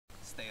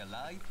stay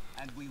alive,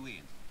 and we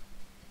win.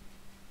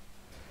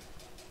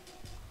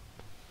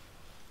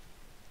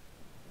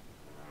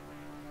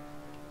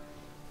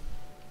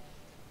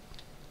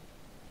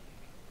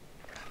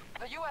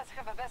 The US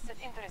have a vested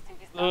interest in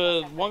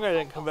this. One guy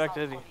didn't come back,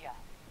 did he?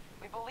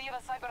 We believe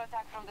a cyber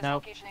attack from this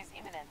location is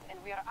imminent, and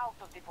we are out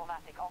of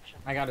diplomatic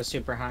options. I got a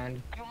super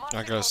hind.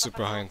 I got a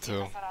super hind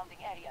too.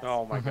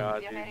 Oh my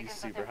god, dude, these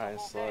super hind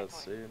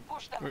sluts, dude.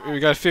 We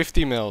got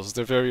 50 mils.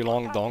 They're very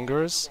long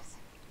dongers.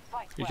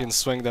 You can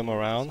swing them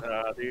around.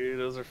 Dude,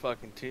 those are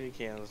fucking tuna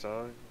cans,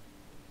 dog.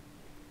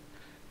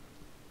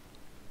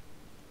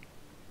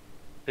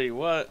 Tell you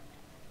what,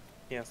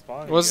 can't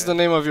spawn. What's the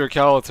name of your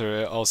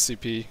character,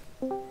 LCP?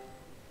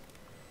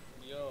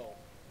 Yo.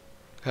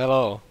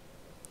 Hello.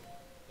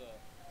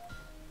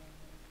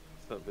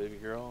 What's up, baby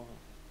girl?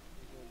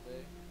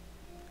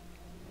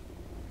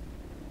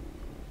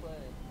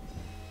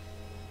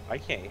 I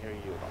can't hear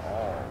you at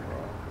all,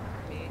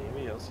 bro.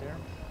 Anybody else here?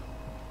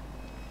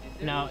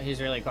 No, he's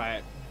really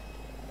quiet.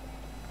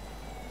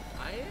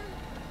 I am?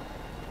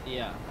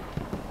 Yeah.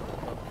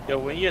 Yo,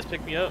 when you guys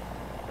pick me up,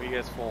 are you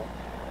guys full?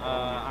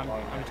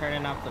 I'm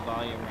turning up the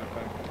volume real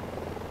quick.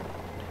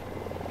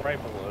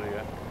 Right below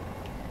you.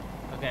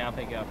 Okay, I'll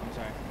pick you up. I'm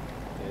sorry.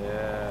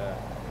 Yeah.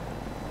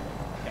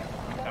 Okay,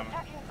 I'm coming.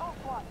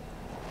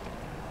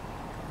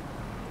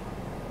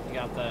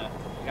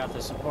 You got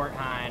the support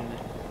hind.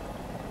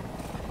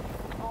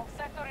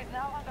 Sector is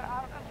now under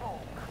our control.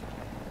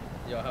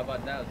 Yo, how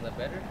about now? Is that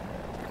better?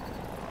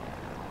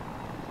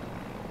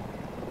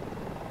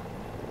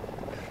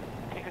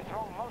 We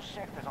control most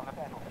sectors on the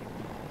battlefield.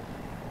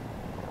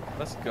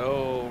 Let's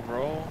go,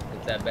 bro.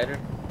 Is that better?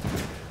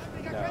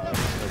 No.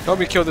 Help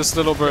me kill this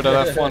little bird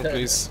at F1,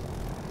 please.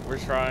 We're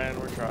trying,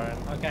 we're trying.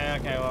 Okay,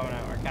 well,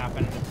 no, we're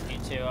capping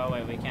E2. Oh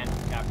wait, we can't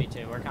cap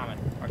E2. We're coming.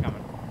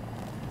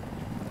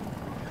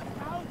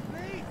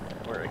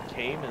 We're a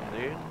Cayman,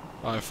 dude.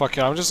 Alright, fuck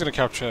it. I'm just gonna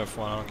capture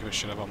F1. I don't give a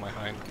shit about my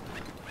hind.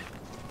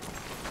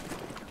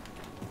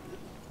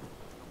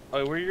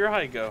 Oh, where'd your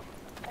high go?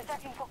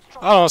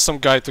 I don't know, some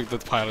guy took the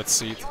pilot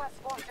seat.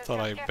 Thought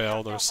I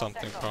bailed or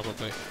something,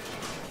 probably.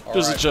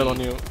 There's a jet on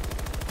you.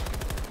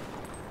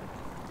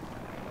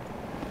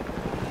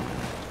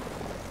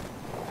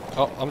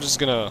 Oh, I'm just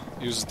gonna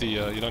use the,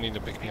 you don't need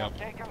to pick me up.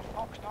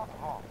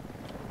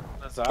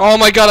 Oh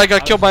my god, I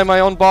got killed by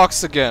my own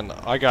box again.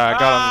 I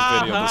got on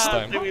the video this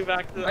time.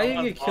 How do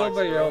you get killed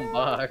by your own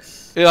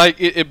box?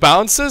 It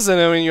bounces, and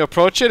then when you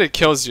approach it, it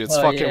kills you. It's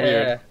fucking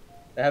weird.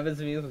 That happens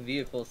to me with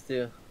vehicles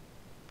too.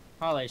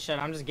 Holy shit,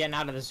 I'm just getting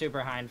out of the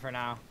super hind for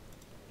now.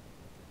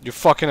 You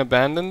fucking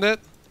abandoned it?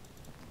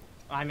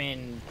 I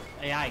mean,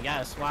 yeah, I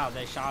guess. Wow,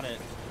 they shot it.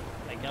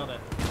 They killed it.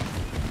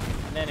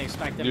 I didn't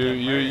expect them to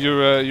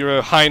you're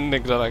a hind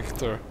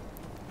neglector.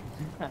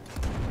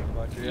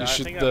 You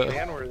should, I think I'm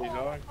ban-worthy,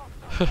 dog.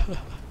 I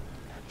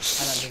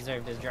don't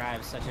deserve to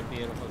drive such a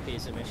beautiful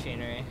piece of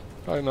machinery.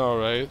 I know,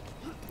 right?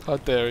 How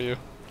dare you?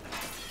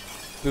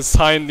 This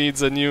hind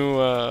needs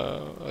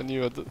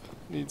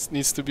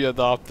needs to be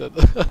adopted.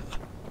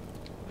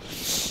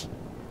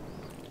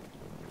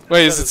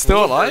 Wait, is it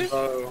still alive?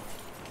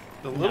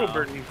 The little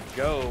bird needs to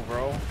go,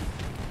 bro.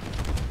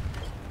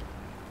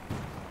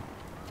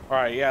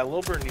 Alright, yeah,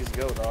 little bird needs to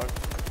go, dog.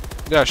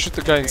 Yeah, shoot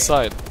the guy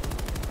inside.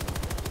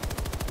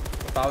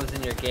 If I was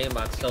in your game,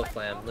 I'd so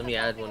flam. Let me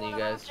add one of you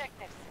guys.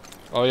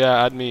 Oh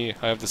yeah, add me.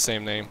 I have the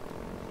same name.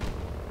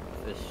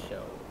 This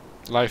show.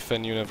 Life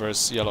and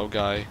Universe, yellow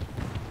guy.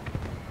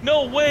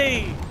 No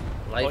way!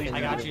 I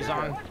got you,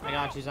 Zong. I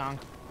got you, Zong.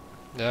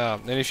 Yeah,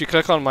 and if you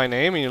click on my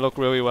name and you look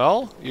really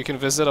well, you can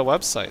visit a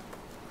website.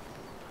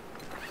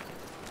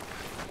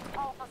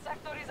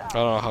 I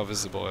don't know how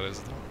visible it is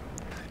though.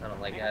 I don't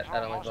like that.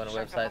 I don't like going to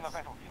websites.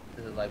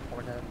 Is it like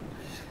Pornhub?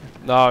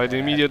 No, it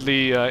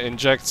immediately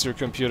injects your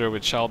computer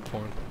with child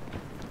porn.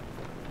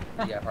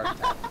 Yeah, hard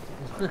pass.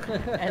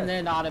 And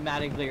then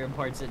automatically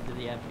reports it to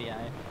the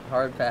FBI.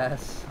 Hard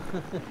pass.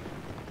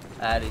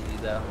 Added you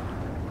though.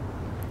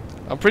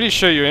 I'm pretty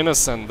sure you're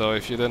innocent though,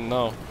 if you didn't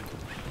know.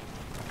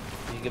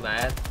 Did you get my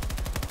ad?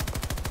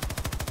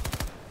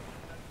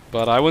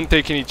 But I wouldn't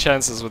take any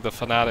chances with the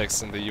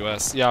fanatics in the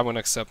US. Yeah, I'm gonna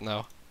accept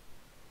now.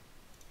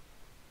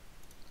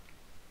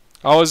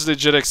 I was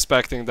legit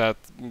expecting that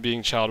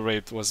being child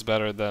raped was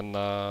better than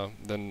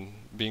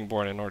being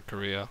born in North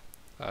Korea.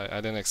 I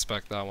didn't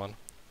expect that one.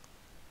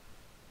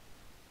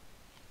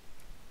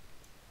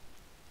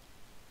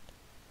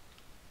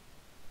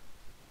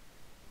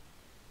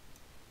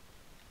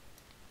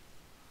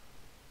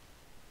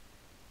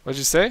 What'd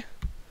you say?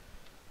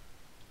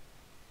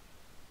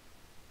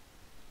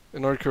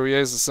 In North Korea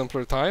is a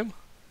simpler time?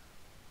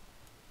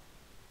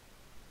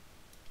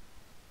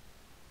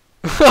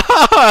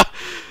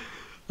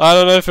 I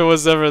don't know if it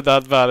was ever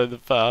that bad in the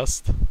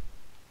past.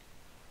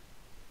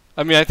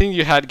 I mean, I think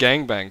you had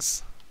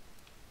gangbangs.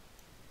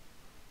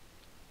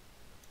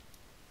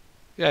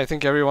 Yeah, I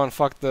think everyone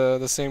fucked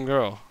the same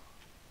girl.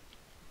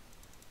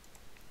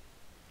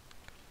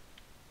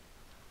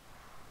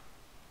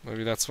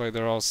 Maybe that's why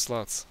they're all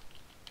sluts.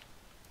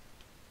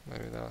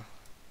 Maybe that.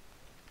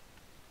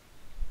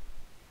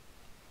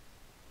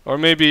 Or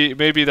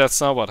maybe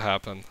that's not what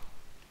happened.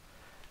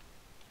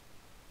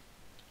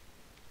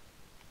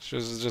 She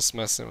was just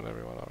messing with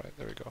everyone. Alright,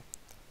 there we go.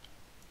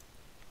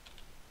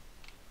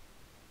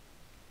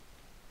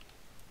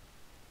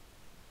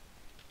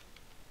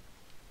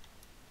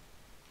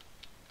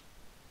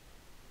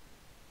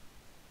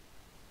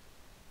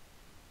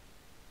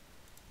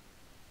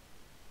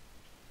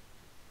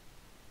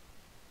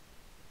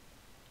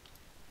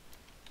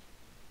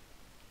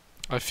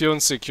 I feel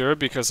insecure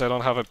because I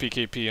don't have a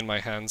PKP in my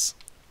hands.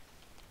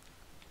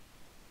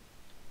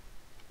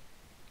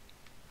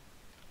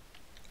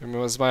 It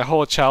was my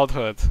whole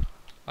childhood.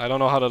 I don't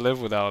know how to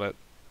live without it.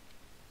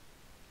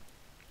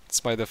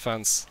 It's my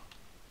defense.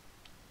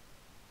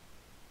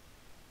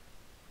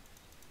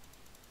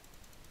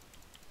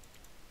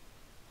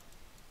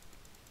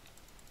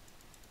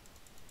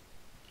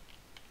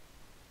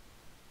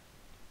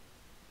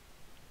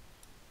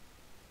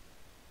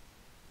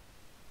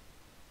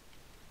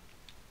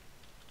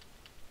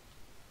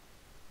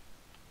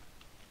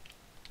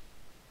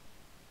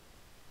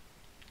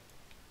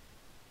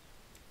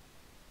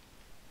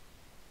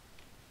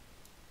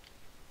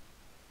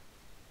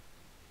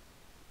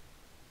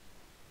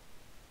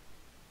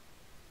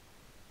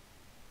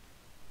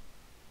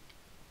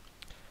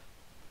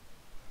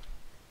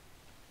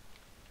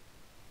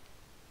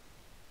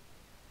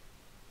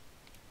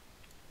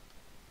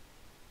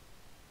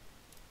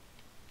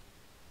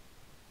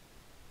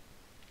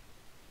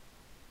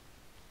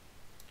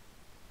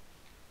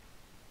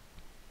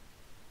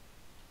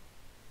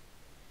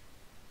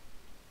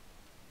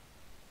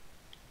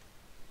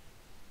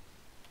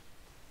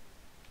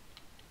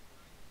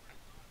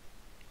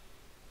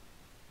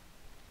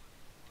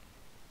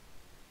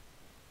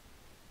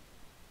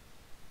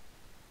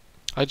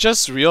 I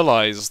just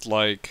realized,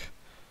 like...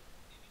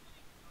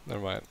 Never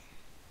mind.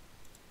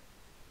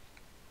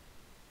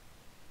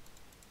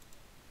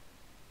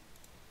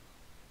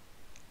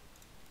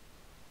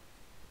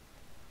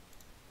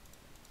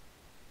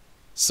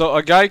 So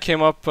a guy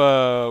came up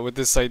with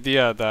this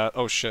idea that...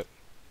 Oh shit.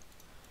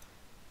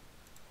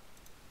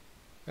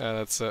 Yeah,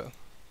 that's it.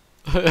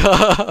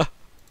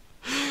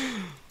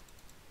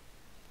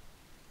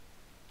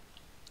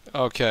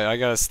 Okay, I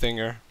got a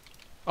stinger.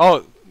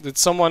 Oh, did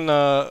someone...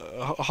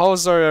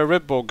 how's our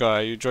Red Bull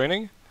guy? You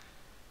joining?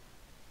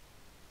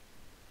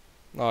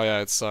 Oh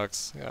yeah, it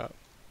sucks. Yeah.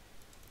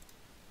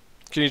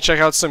 Can you check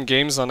out some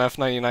games on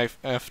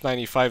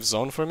F95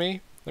 zone for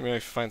me? Let me know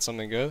if you find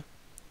something good.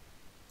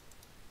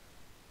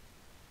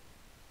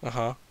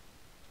 Uh-huh.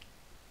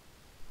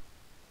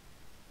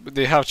 But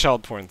they have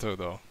child porn too,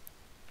 though.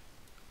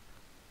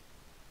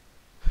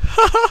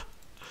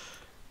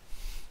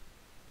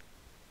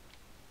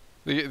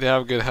 They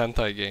have good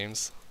hentai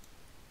games.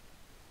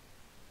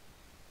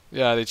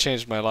 Yeah, they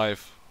changed my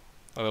life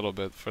a little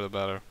bit for the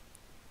better.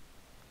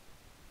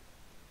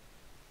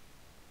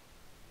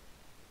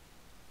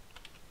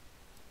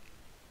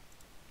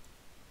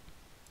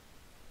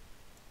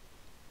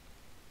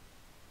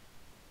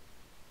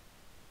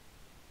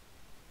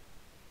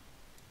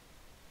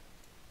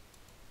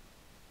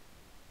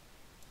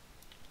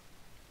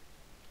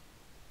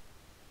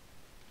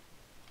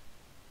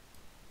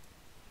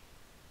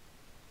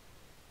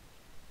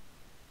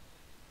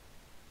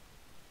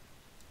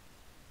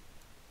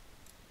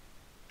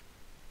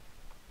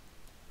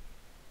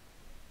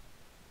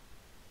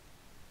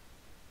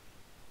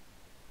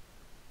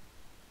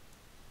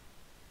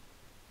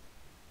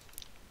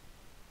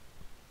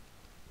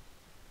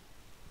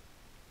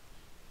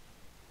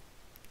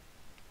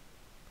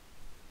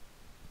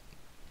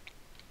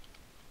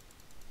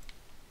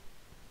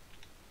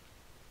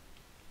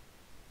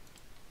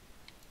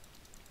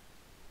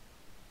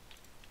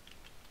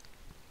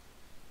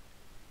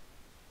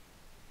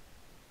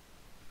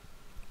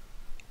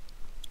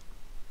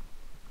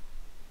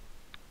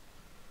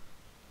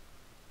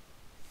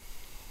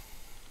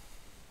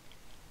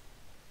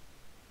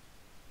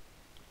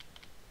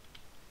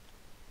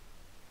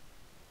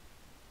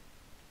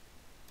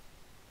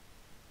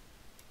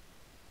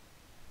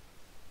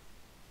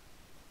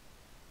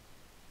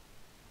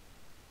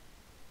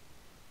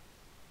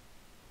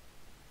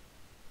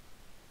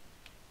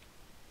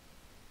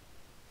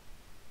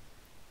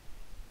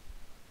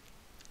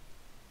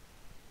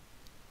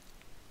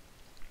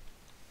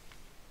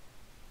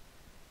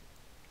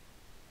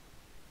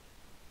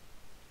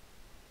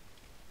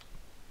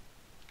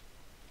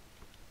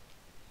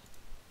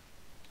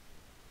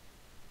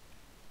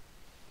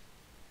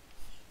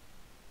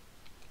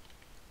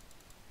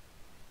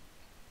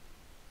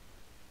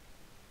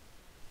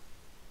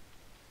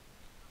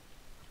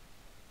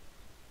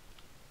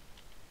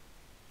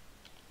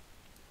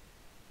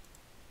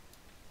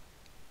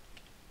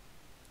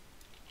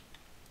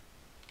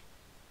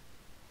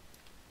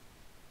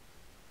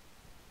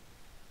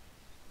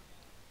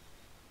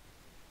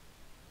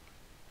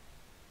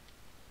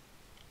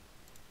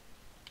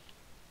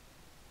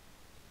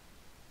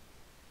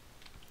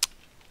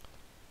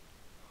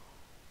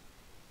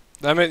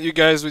 Damn it, you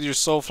guys with your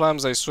soul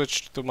flams, I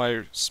switched to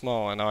my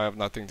small and now I have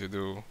nothing to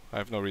do. I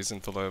have no reason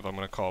to live. I'm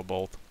gonna call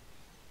Bolt.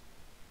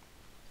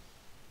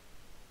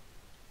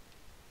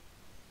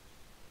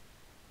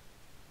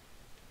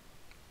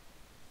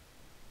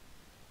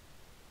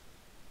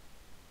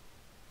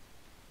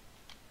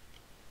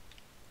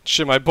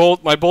 Shit, my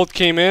bolt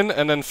came in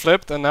and then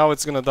flipped and now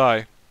it's gonna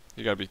die.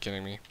 You gotta be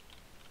kidding me.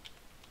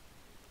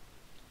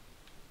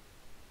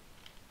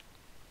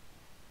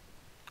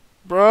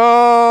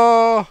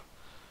 Bro!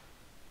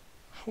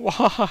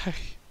 Why?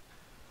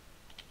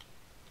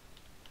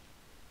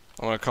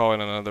 I'm gonna call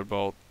in another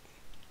bolt.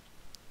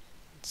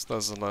 This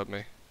doesn't let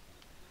me.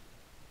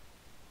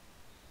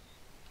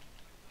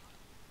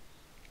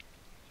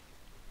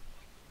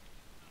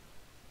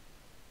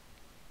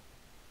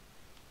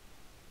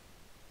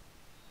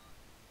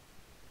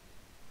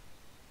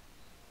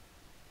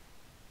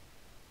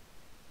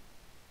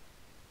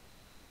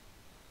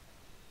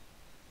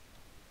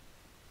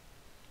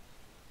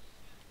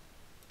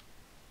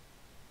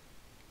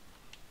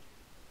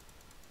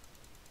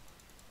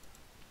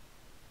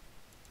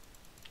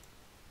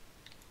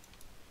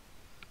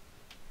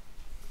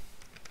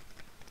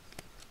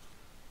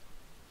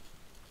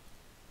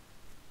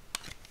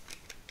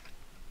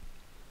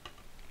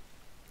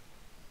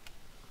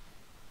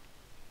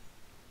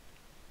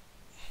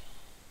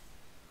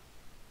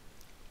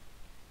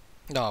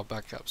 No,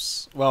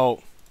 backups.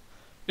 Well,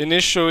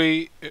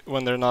 initially,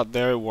 when they're not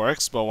there, it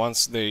works, but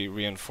once they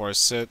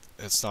reinforce it,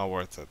 it's not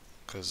worth it,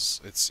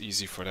 because it's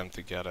easy for them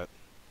to get it,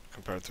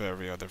 compared to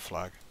every other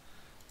flag.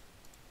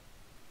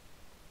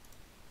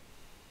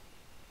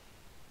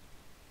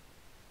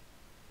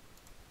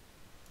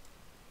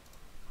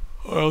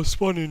 I'll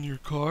spawn in your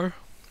car.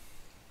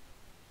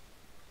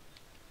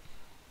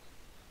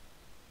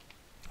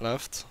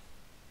 Left.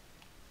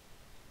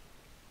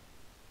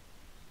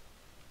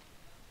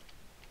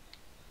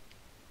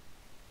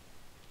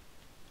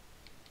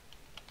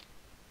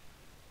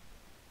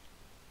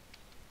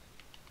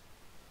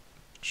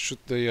 Shoot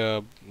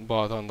the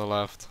bot on the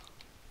left.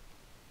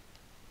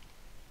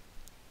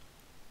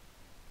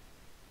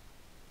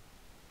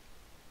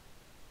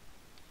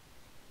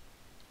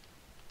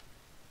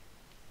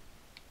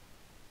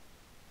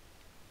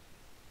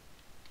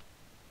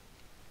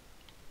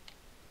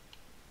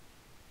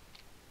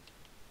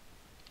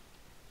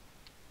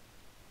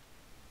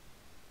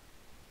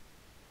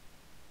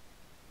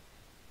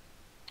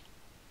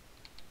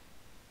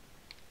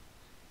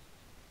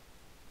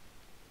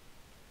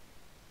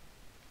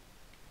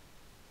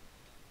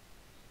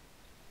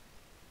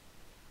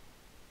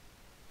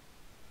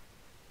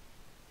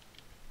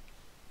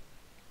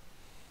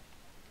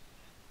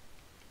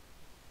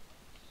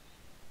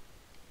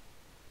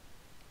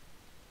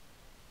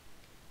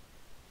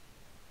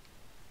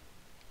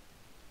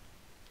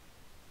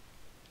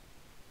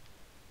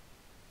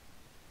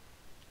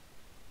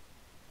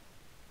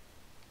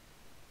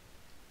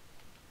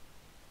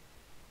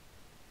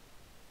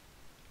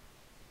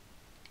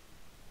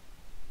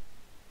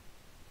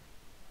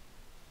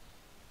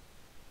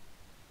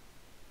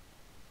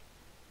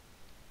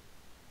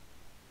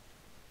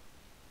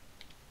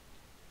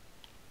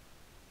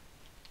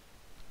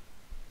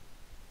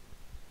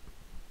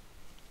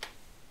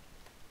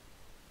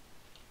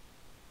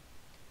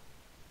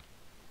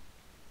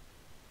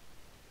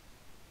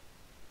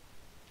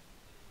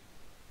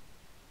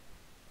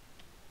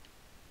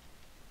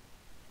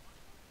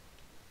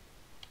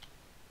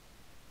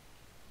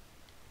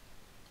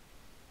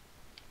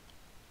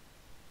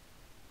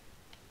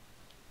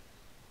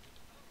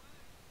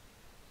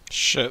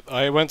 Shit,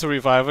 I went to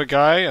revive a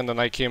guy and then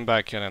I came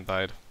back in and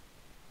died.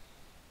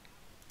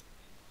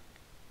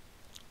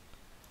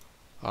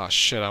 Ah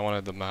shit, I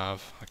wanted the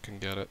Mav. I can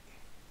get it.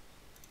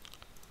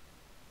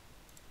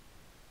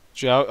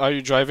 Are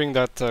you driving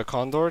that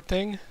Condor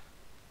thing?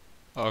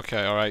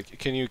 Okay, alright.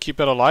 Can you keep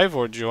it alive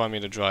or do you want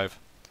me to drive?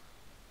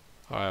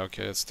 Alright,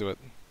 okay, let's do it.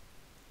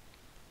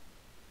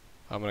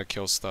 I'm gonna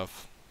kill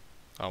stuff.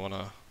 I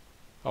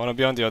wanna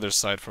be on the other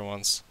side for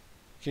once.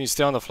 Can you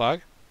stay on the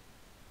flag?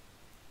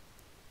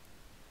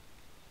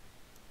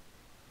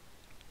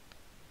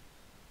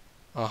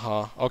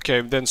 Uh-huh. Okay,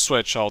 then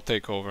switch. I'll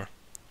take over.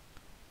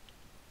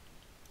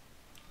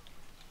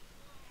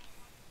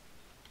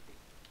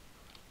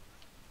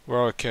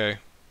 We're okay.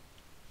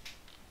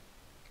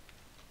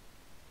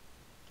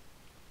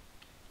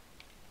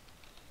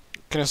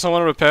 Can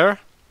someone repair?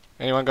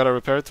 Anyone got a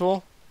repair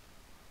tool?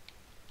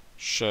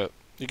 Shit.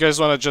 You guys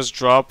wanna just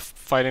drop,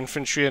 fight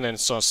infantry, and then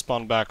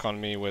spawn back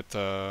on me with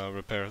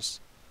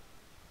repairs?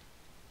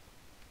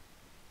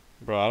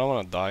 Bro, I don't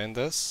wanna die in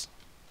this.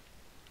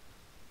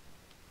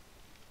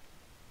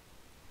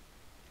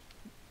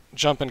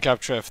 Jump and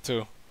capture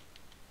F2.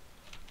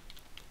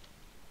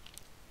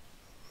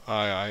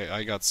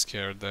 I got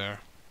scared there.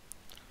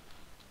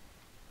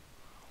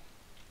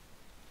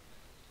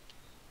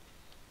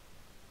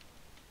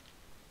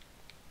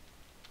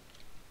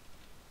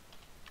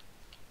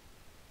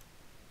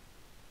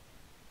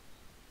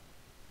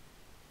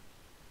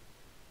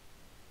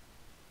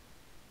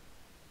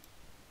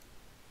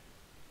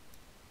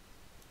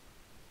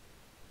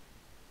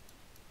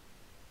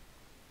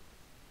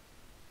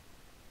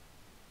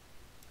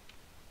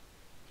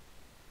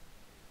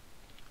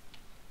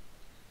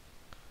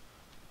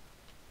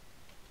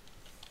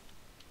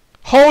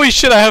 Holy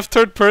shit, I have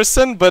third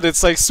person, but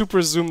it's like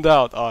super zoomed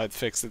out. Oh, it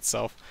fixed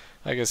itself.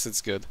 I guess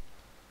it's good.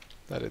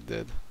 that it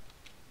did.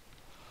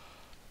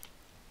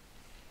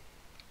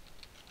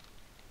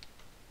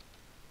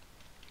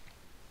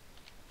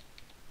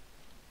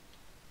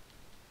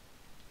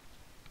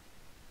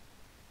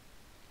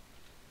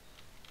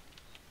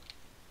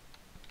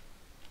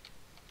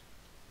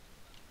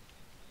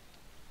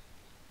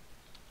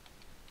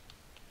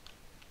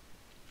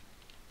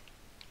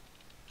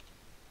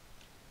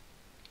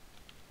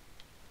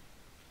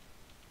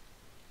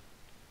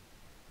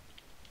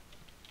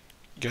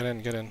 Get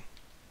in, get in.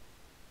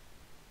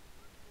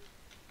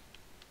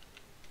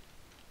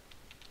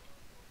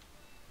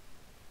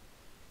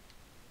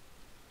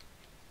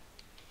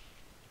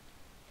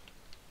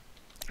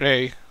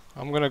 A.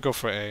 I'm gonna go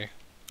for A.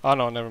 Oh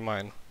no, never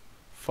mind.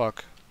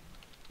 Fuck.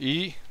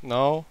 E?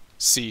 No.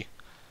 C.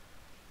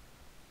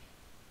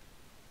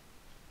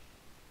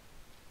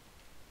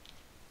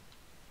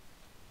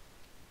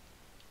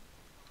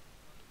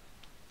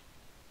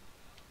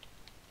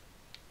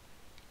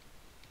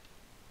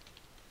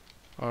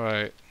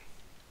 Alright.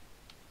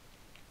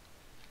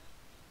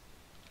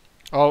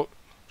 Oh,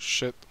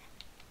 shit.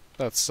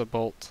 That's a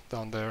bolt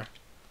down there.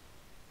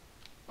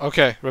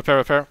 Okay, repair,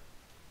 repair.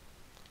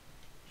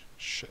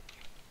 Shit.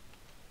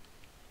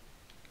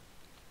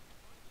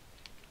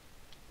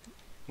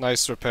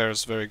 Nice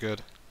repairs, very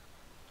good.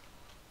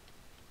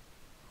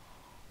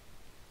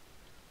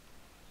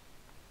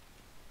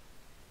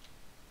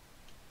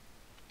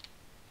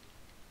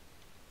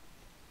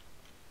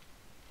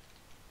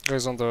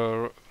 Guys on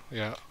the...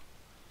 yeah.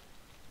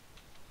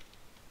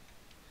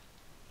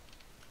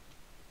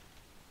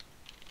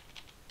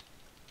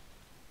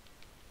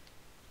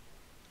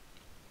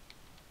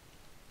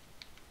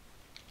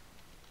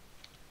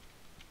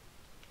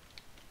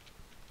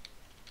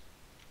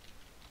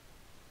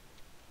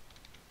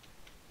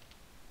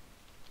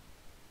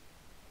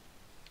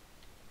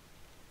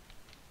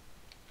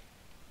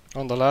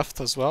 On the left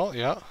as well,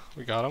 yeah,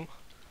 we got him.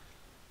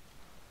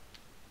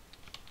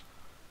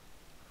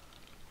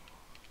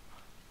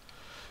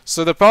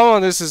 So the problem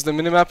on this is the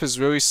minimap is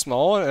really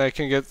small and I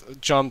can get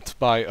jumped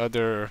by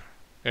other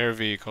air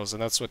vehicles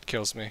and that's what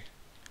kills me.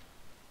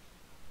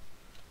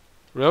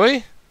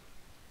 Really?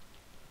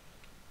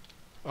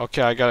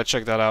 Okay, I gotta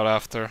check that out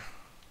after.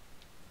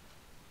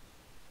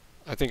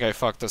 I think I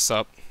fucked this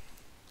up.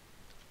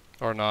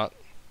 Or not.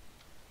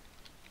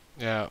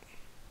 Yeah.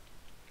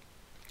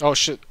 Oh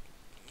shit.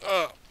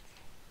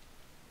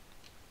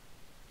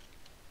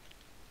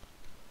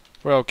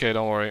 We're okay,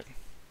 don't worry.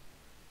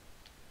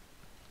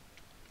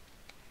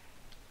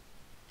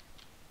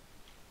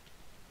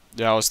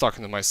 Yeah, I was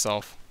talking to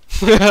myself.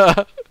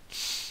 Alright,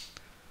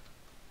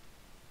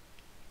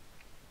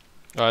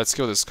 let's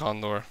kill this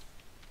condor.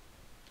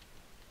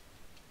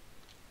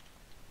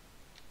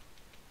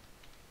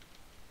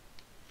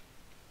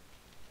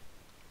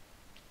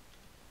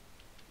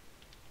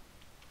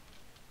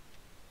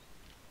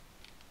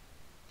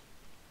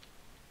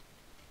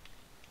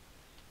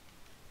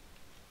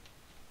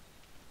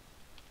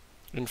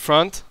 In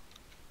front?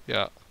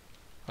 Yeah.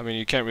 I mean,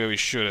 you can't really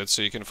shoot it,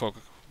 so you can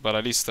focus, but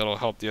at least that'll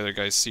help the other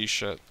guys see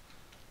shit.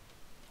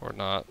 Or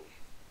not.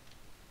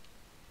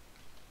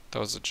 That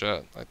was a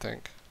jet, I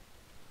think.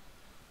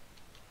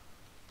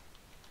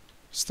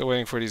 Still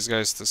waiting for these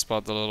guys to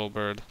spot the little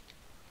bird.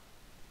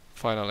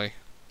 Finally.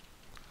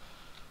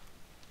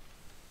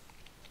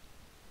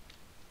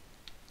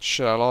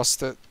 Shit, I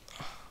lost it.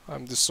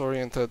 I'm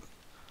disoriented.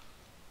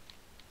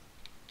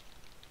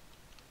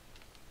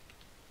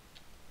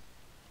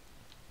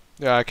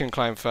 Yeah, I can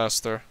climb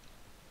faster.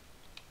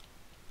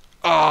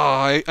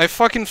 Ah, I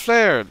fucking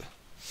flared.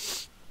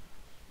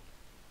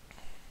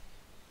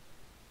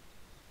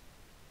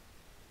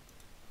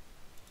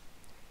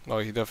 No,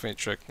 he definitely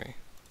tricked me.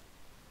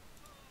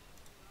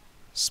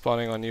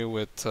 Spawning on you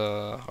with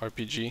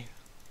RPG.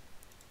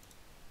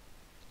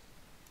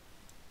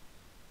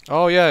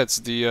 Oh yeah, it's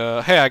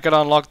the hey, I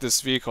gotta unlock this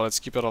vehicle, let's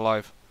keep it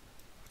alive.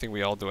 I think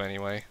we all do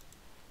anyway.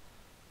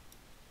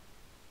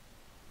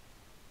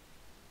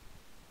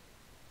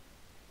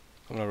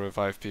 I'm gonna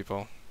revive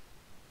people.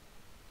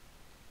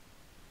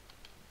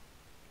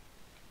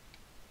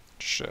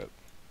 Shit.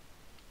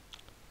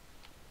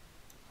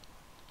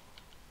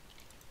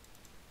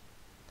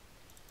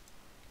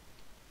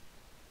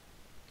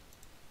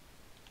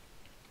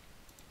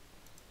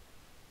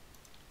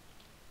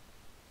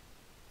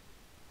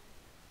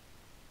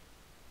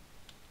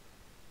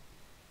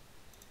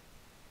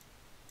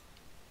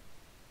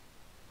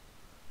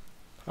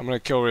 I'm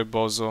gonna kill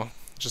Rebozo.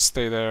 Just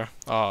stay there.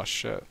 Oh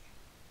shit.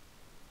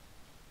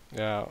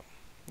 Yeah.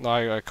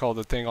 No, I called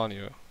the thing on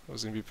you. It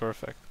was gonna be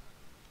perfect.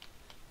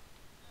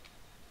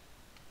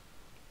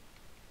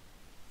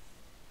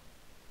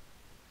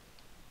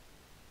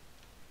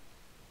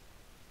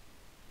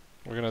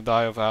 We're gonna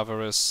die of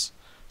avarice.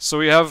 So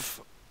we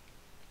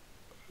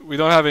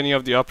don't have any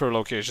of the upper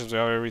locations, we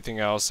have everything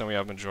else and we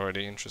have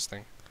majority.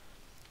 Interesting.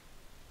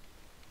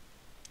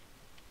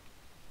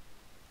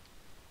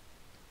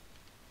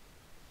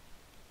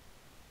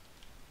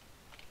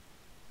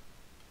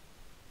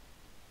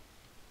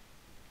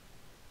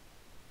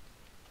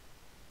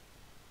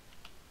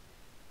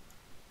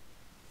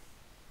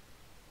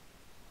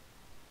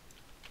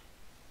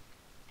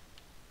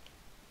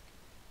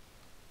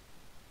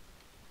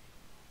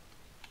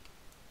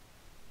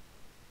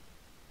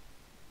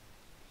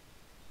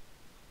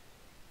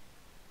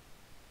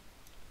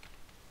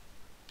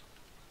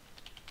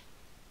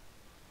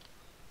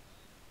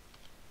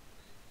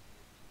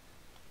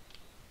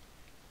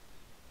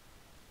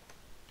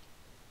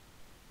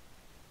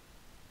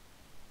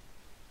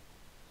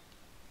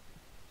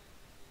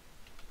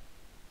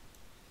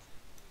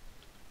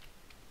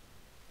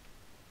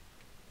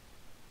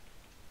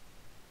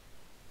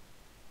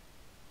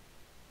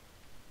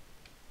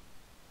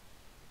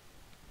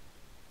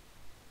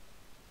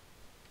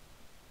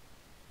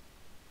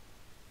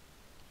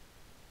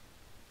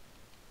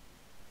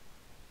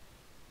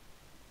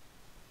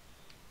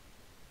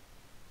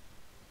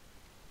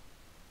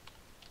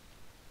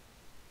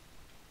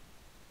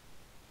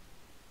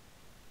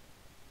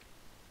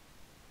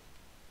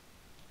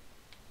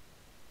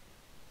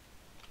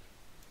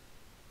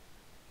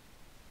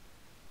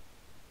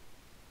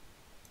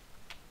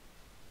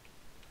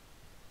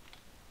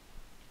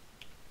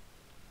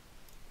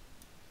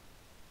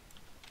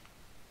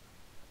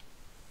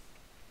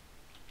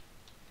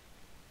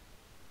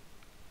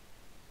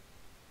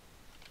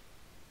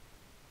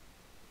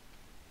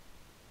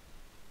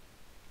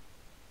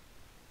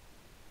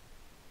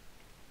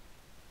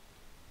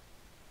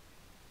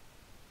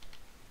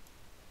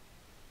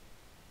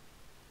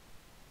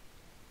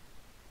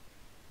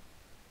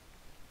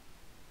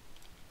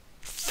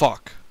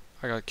 Fuck.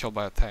 I got killed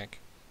by a tank.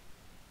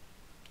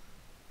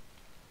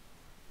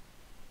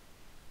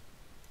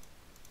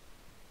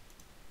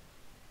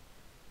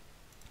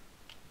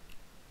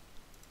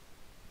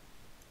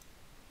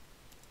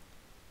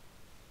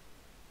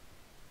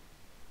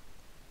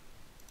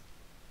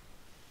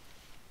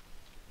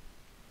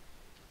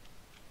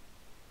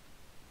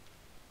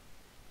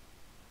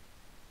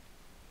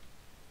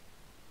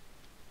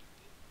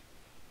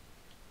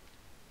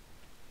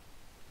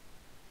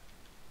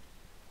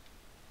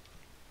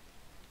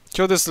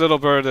 Kill this little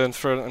bird in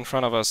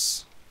front of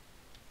us.